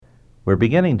We're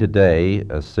beginning today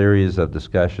a series of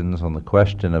discussions on the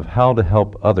question of how to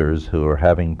help others who are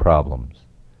having problems.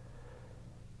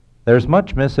 There's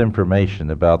much misinformation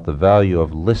about the value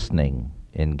of listening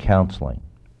in counseling.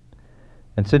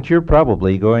 And since you're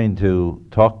probably going to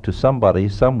talk to somebody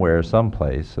somewhere,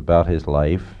 someplace about his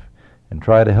life and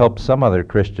try to help some other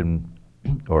Christian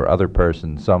or other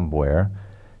person somewhere,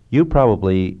 you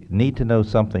probably need to know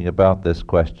something about this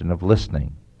question of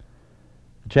listening.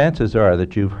 Chances are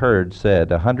that you've heard said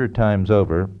 100 times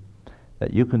over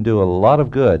that you can do a lot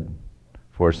of good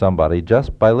for somebody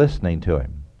just by listening to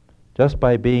him, just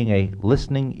by being a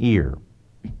listening ear,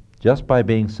 just by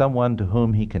being someone to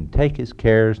whom he can take his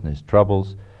cares and his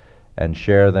troubles and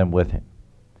share them with him.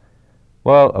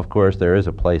 Well, of course, there is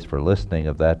a place for listening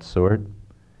of that sort,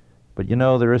 but you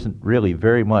know, there isn't really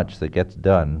very much that gets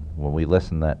done when we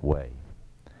listen that way.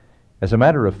 As a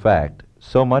matter of fact,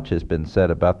 so much has been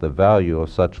said about the value of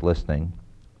such listening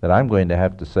that I'm going to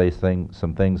have to say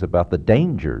some things about the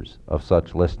dangers of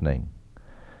such listening.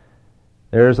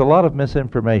 There is a lot of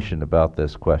misinformation about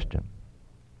this question.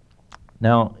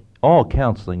 Now, all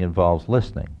counseling involves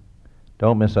listening.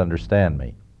 Don't misunderstand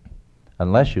me.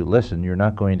 Unless you listen, you're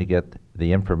not going to get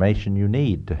the information you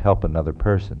need to help another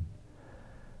person.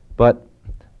 But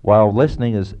while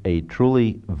listening is a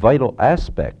truly vital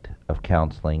aspect of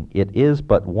counseling, it is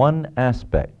but one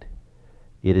aspect.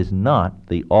 It is not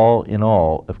the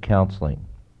all-in-all of counseling,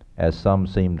 as some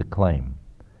seem to claim.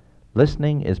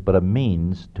 Listening is but a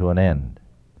means to an end.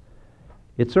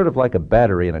 It's sort of like a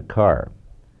battery in a car.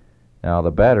 Now,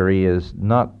 the battery is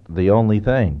not the only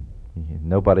thing.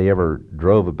 Nobody ever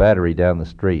drove a battery down the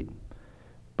street.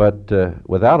 But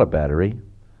without a battery,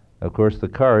 of course, the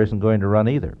car isn't going to run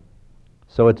either.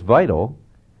 So it's vital,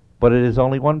 but it is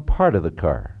only one part of the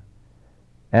car.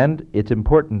 And it's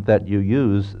important that you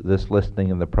use this listening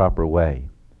in the proper way.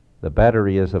 The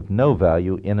battery is of no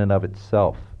value in and of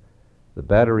itself. The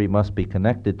battery must be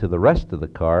connected to the rest of the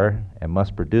car and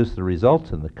must produce the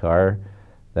results in the car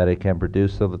that it can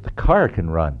produce so that the car can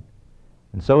run.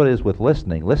 And so it is with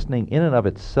listening. Listening in and of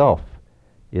itself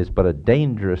is but a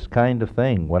dangerous kind of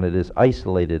thing when it is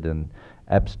isolated and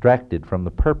abstracted from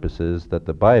the purposes that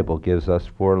the Bible gives us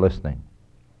for listening.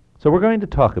 So we're going to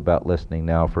talk about listening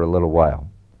now for a little while.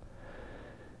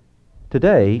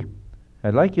 Today,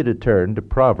 I'd like you to turn to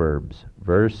Proverbs,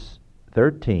 verse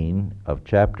 13 of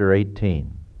chapter 18.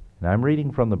 And I'm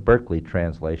reading from the Berkeley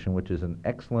translation, which is an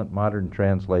excellent modern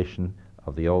translation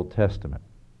of the Old Testament.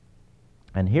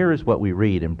 And here is what we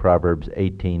read in Proverbs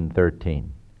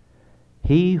 18:13.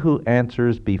 He who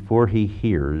answers before he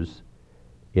hears,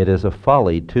 it is a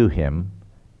folly to him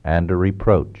and a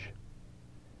reproach.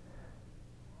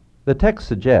 The text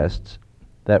suggests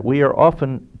that we are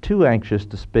often too anxious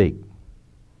to speak.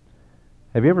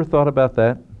 Have you ever thought about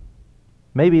that?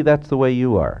 Maybe that's the way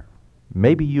you are.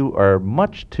 Maybe you are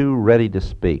much too ready to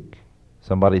speak.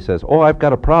 Somebody says, "Oh, I've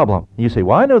got a problem." And you say,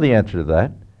 "Well, I know the answer to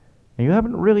that." And you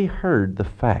haven't really heard the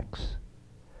facts.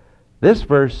 This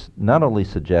verse not only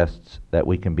suggests that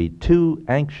we can be too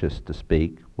anxious to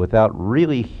speak without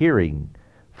really hearing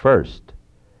first,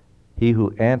 he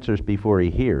who answers before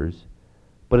he hears,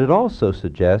 but it also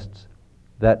suggests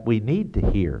that we need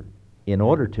to hear in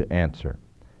order to answer.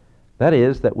 That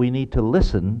is, that we need to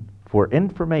listen for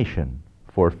information,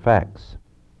 for facts.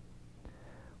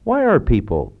 Why are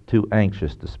people too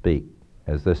anxious to speak,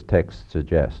 as this text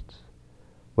suggests?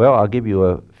 Well, I'll give you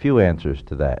a few answers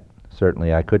to that.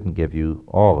 Certainly I couldn't give you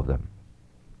all of them.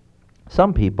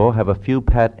 Some people have a few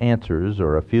pat answers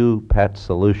or a few pat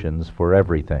solutions for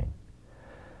everything.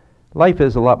 Life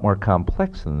is a lot more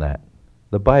complex than that.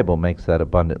 The Bible makes that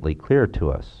abundantly clear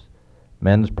to us.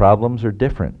 Men's problems are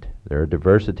different. There are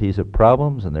diversities of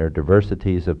problems and there are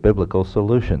diversities of biblical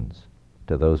solutions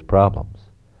to those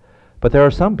problems. But there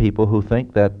are some people who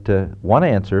think that one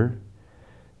answer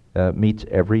meets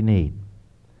every need.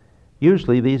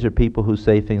 Usually these are people who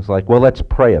say things like, "Well, let's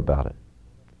pray about it.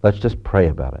 Let's just pray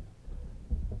about it."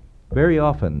 Very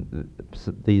often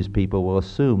these people will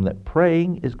assume that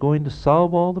praying is going to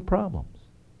solve all the problems.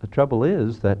 The trouble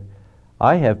is that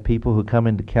I have people who come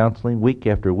into counseling week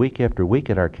after week after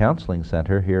week at our counseling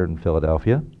center here in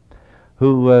Philadelphia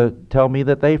who tell me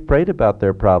that they've prayed about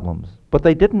their problems, but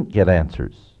they didn't get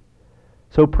answers.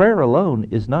 So prayer alone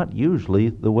is not usually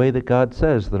the way that God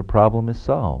says that a problem is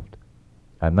solved.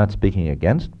 I'm not speaking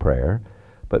against prayer,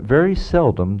 but very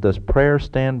seldom does prayer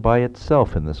stand by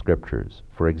itself in the Scriptures.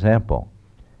 For example,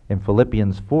 in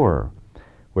Philippians 4,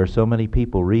 where so many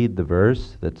people read the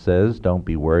verse that says, "Don't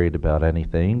be worried about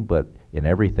anything, but in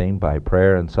everything by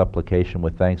prayer and supplication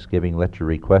with thanksgiving let your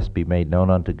requests be made known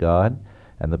unto God,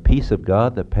 And the peace of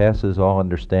God that passes all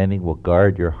understanding will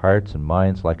guard your hearts and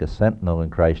minds like a sentinel in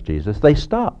Christ Jesus. They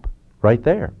stop right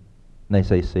there. And they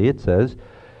say, see, it says,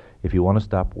 if you want to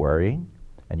stop worrying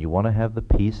and you want to have the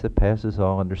peace that passes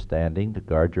all understanding to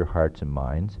guard your hearts and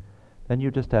minds, then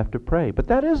you just have to pray. But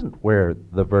that isn't where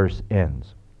the verse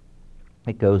ends.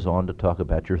 It goes on to talk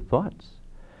about your thoughts.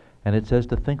 And it says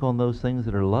to think on those things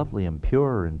that are lovely and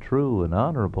pure and true and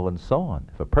honorable and so on.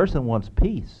 If a person wants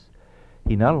peace,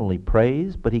 he not only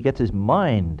prays, but he gets his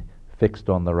mind fixed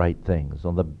on the right things,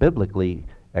 on the biblically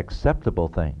acceptable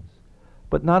things.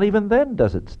 But not even then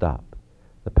does it stop.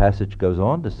 The passage goes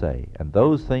on to say, and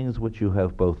those things which you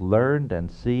have both learned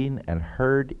and seen and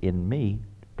heard in me,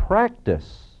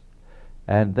 practice,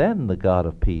 and then the God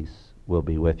of peace will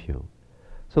be with you.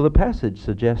 So the passage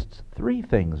suggests three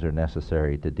things are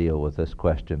necessary to deal with this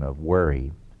question of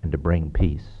worry and to bring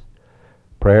peace.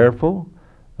 Prayerful,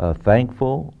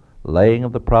 thankful, laying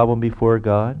of the problem before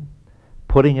God,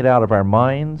 putting it out of our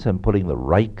minds and putting the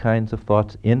right kinds of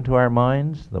thoughts into our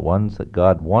minds, the ones that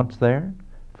God wants there,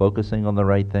 focusing on the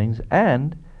right things,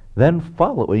 and then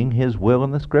following His will in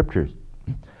the Scriptures.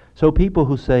 So people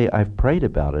who say, I've prayed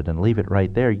about it and leave it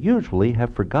right there, usually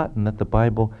have forgotten that the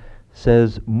Bible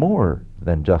says more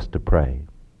than just to pray.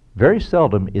 Very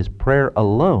seldom is prayer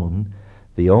alone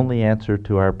the only answer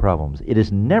to our problems. It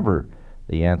is never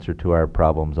the answer to our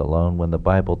problems alone when the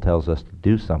Bible tells us to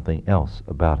do something else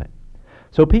about it.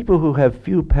 So people who have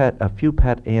a few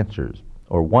pat answers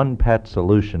or one pat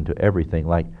solution to everything,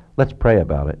 like let's pray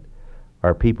about it,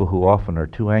 are people who often are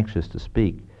too anxious to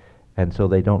speak, and so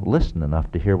they don't listen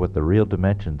enough to hear what the real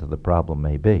dimensions of the problem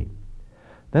may be.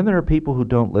 Then there are people who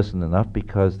don't listen enough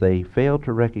because they fail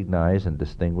to recognize and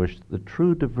distinguish the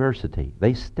true diversity.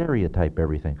 They stereotype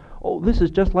everything. Oh, this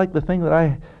is just like the thing that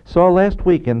I saw last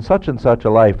week in such and such a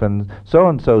life and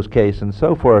so-and-so's case and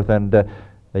so forth, and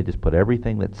they just put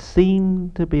everything that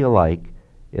seemed to be alike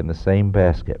in the same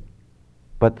basket.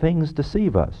 But things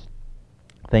deceive us.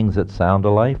 Things that sound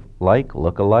alike,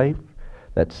 look alike,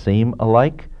 that seem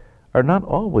alike, are not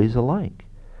always alike.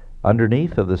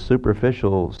 Underneath of the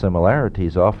superficial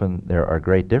similarities, often there are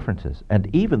great differences, and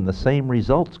even the same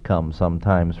results come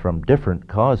sometimes from different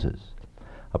causes.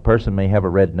 A person may have a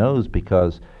red nose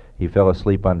because he fell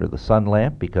asleep under the sun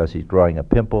lamp, because he's growing a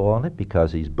pimple on it,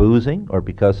 because he's boozing, or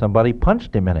because somebody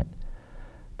punched him in it.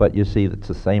 But you see, it's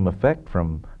the same effect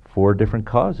from 4 different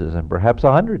causes, and perhaps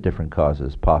 100 different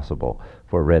causes possible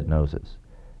for red noses.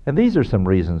 And these are some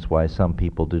reasons why some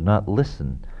people do not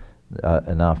listen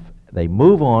enough. They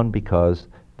move on because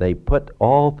they put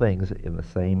all things in the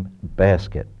same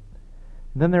basket.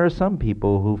 And then there are some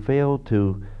people who fail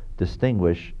to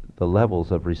distinguish the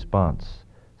levels of response.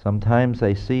 Sometimes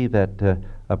they see that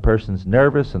a person's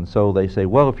nervous, and so they say,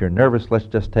 well, if you're nervous, let's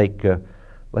just take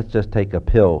a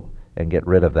pill and get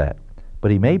rid of that.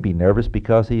 But he may be nervous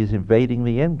because he's evading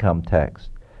the income tax.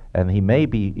 And he may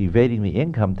be evading the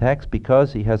income tax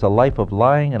because he has a life of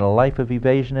lying and a life of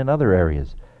evasion in other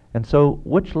areas. And so,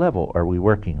 which level are we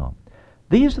working on?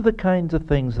 These are the kinds of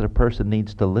things that a person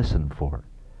needs to listen for.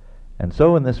 And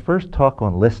so in this first talk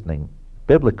on listening,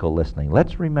 biblical listening,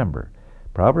 let's remember,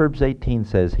 Proverbs 18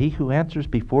 says, he who answers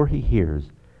before he hears,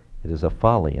 it is a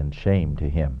folly and shame to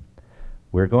him.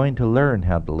 We're going to learn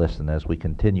how to listen as we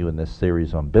continue in this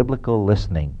series on biblical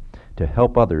listening to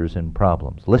help others in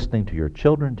problems. Listening to your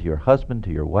children, to your husband,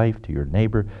 to your wife, to your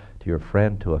neighbor, to your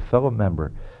friend, to a fellow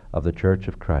member of the Church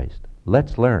of Christ.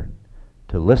 Let's learn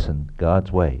to listen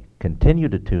God's way. Continue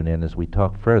to tune in as we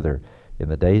talk further in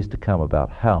the days to come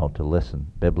about how to listen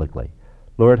biblically.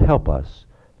 Lord, help us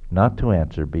not to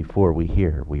answer before we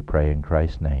hear. We pray in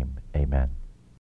Christ's name. Amen.